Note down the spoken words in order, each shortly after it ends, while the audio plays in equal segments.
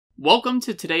Welcome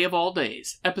to Today of All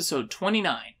Days, episode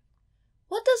 29.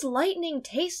 What does lightning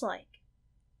taste like?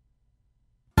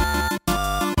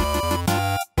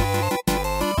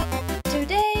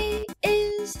 Today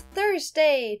is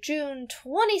Thursday, June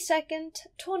 22nd,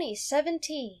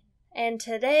 2017. And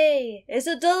today is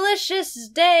a delicious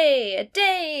day, a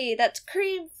day that's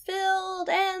cream-filled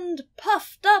and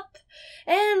puffed up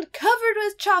and covered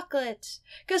with chocolate.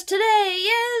 'Cause today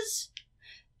is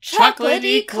Chocolate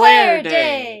Eclair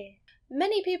Day!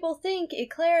 Many people think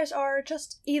eclairs are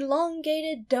just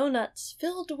elongated donuts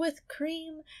filled with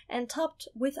cream and topped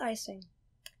with icing.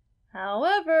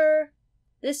 However,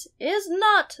 this is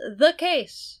not the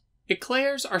case.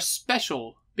 Eclairs are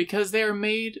special because they are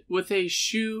made with a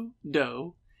choux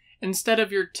dough instead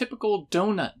of your typical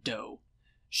donut dough.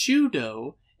 Choux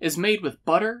dough is made with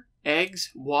butter,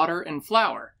 eggs, water, and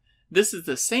flour. This is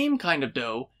the same kind of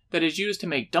dough that is used to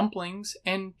make dumplings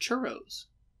and churros.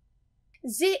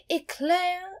 The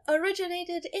eclair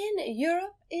originated in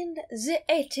Europe in the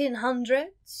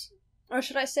 1800s, or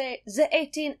should I say the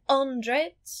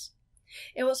 1800s.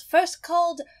 It was first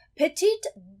called Petite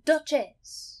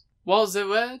Duchesse. While the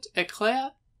word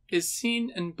éclair is seen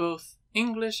in both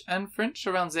English and French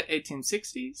around the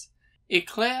 1860s,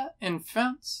 éclair in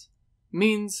France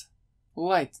means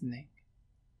lightning.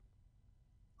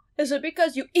 Is it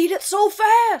because you eat it so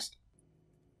fast?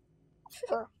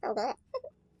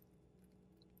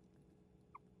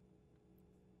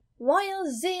 While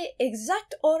the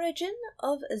exact origin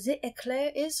of the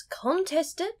eclair is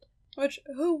contested, which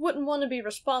who wouldn't want to be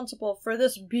responsible for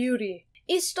this beauty,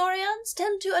 historians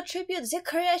tend to attribute the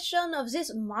creation of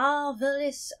this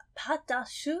marvelous pâte à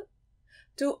choux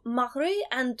to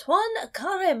Marie-Antoine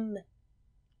Carême,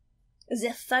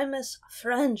 the famous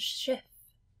French chef.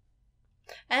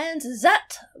 And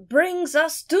that brings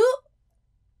us to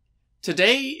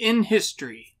Today in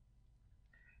History.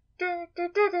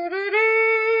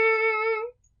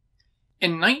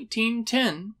 In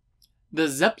 1910, the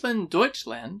Zeppelin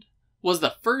Deutschland was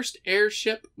the first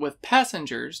airship with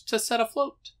passengers to set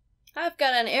afloat. I've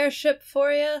got an airship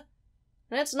for you,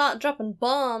 and it's not dropping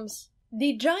bombs.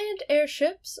 The giant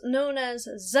airships, known as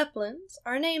Zeppelins,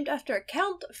 are named after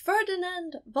Count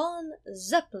Ferdinand von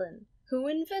Zeppelin, who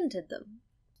invented them.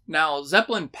 Now,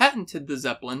 Zeppelin patented the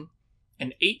Zeppelin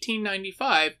in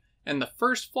 1895, and the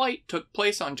first flight took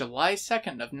place on July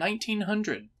 2nd of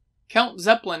 1900. Count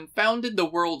Zeppelin founded the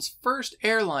world's first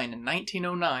airline in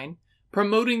 1909,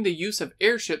 promoting the use of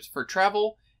airships for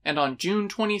travel, and on June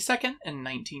 22nd in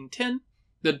 1910,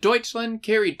 the Deutschland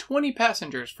carried 20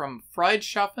 passengers from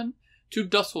Friedrichshafen to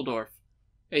Dusseldorf,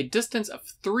 a distance of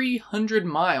 300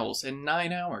 miles in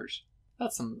 9 hours.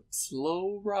 That's some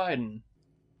slow riding.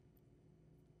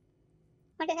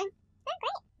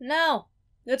 Now,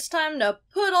 it's time to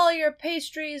put all your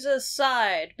pastries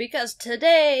aside, because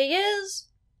today is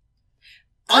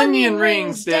Onion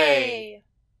Rings Day!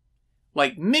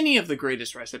 Like many of the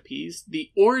greatest recipes,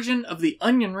 the origin of the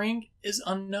onion ring is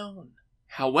unknown.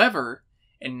 However,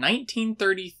 in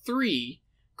 1933,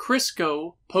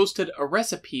 Crisco posted a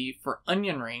recipe for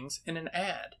onion rings in an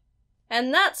ad.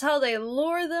 And that's how they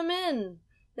lure them in.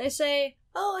 They say,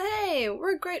 oh hey,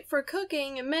 we're great for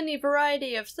cooking many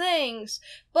variety of things,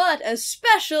 but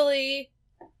especially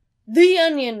the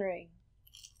onion ring.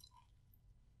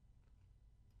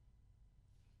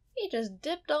 He just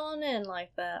dipped on in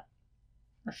like that.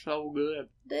 They're so good.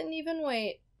 Didn't even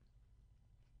wait.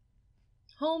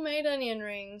 Homemade onion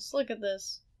rings. Look at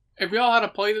this. If y'all had a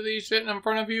plate of these sitting in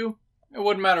front of you, it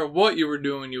wouldn't matter what you were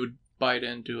doing, you would bite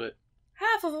into it.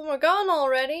 Half of them are gone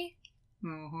already.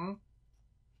 Mm-hmm.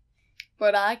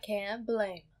 But I can't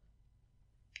blame.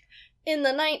 In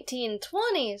the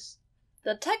 1920s,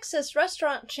 the Texas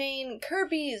restaurant chain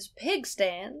Kirby's Pig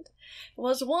Stand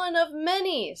was one of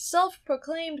many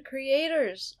self-proclaimed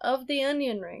creators of the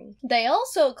onion ring. They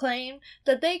also claim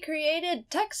that they created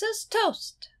Texas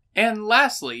toast. And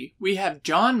lastly, we have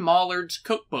John Mallard's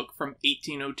cookbook from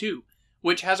 1802,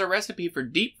 which has a recipe for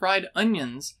deep-fried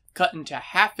onions cut into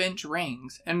half-inch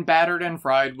rings and battered and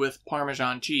fried with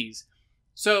Parmesan cheese.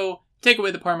 So, take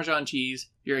away the Parmesan cheese,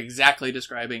 you're exactly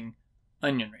describing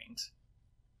onion rings.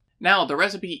 Now, the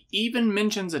recipe even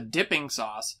mentions a dipping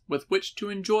sauce with which to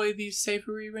enjoy these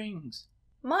savory rings.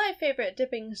 My favorite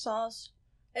dipping sauce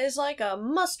is like a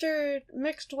mustard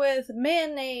mixed with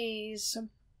mayonnaise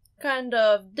kind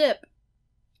of dip.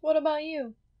 What about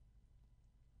you?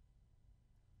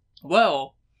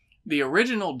 Well, the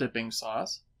original dipping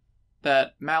sauce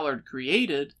that Mallard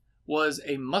created was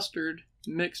a mustard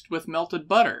mixed with melted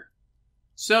butter.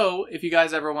 So, if you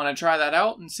guys ever want to try that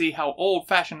out and see how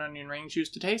old-fashioned onion rings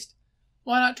used to taste,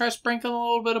 why not try sprinkling a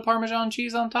little bit of Parmesan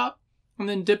cheese on top? and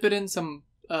then dip it in some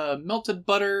melted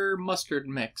butter mustard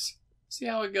mix. See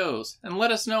how it goes, and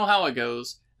let us know how it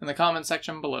goes in the comment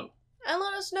section below. And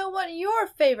let us know what your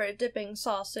favorite dipping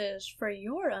sauce is for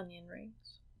your onion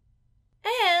rings.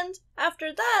 And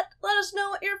after that, let us know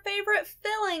what your favorite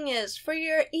filling is for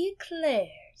your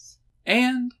eclairs.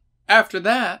 And after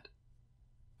that,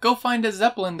 go find a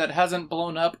Zeppelin that hasn't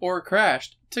blown up or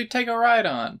crashed to take a ride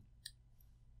on.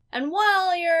 And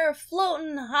while you're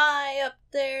floating high up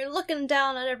there, looking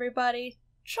down at everybody,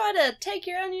 try to take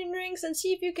your onion rings and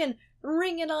see if you can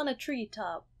ring it on a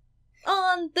treetop.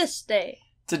 On this day.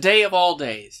 Today of all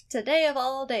days. Today of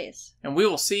all days. And we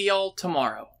will see y'all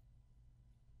tomorrow.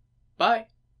 Bye.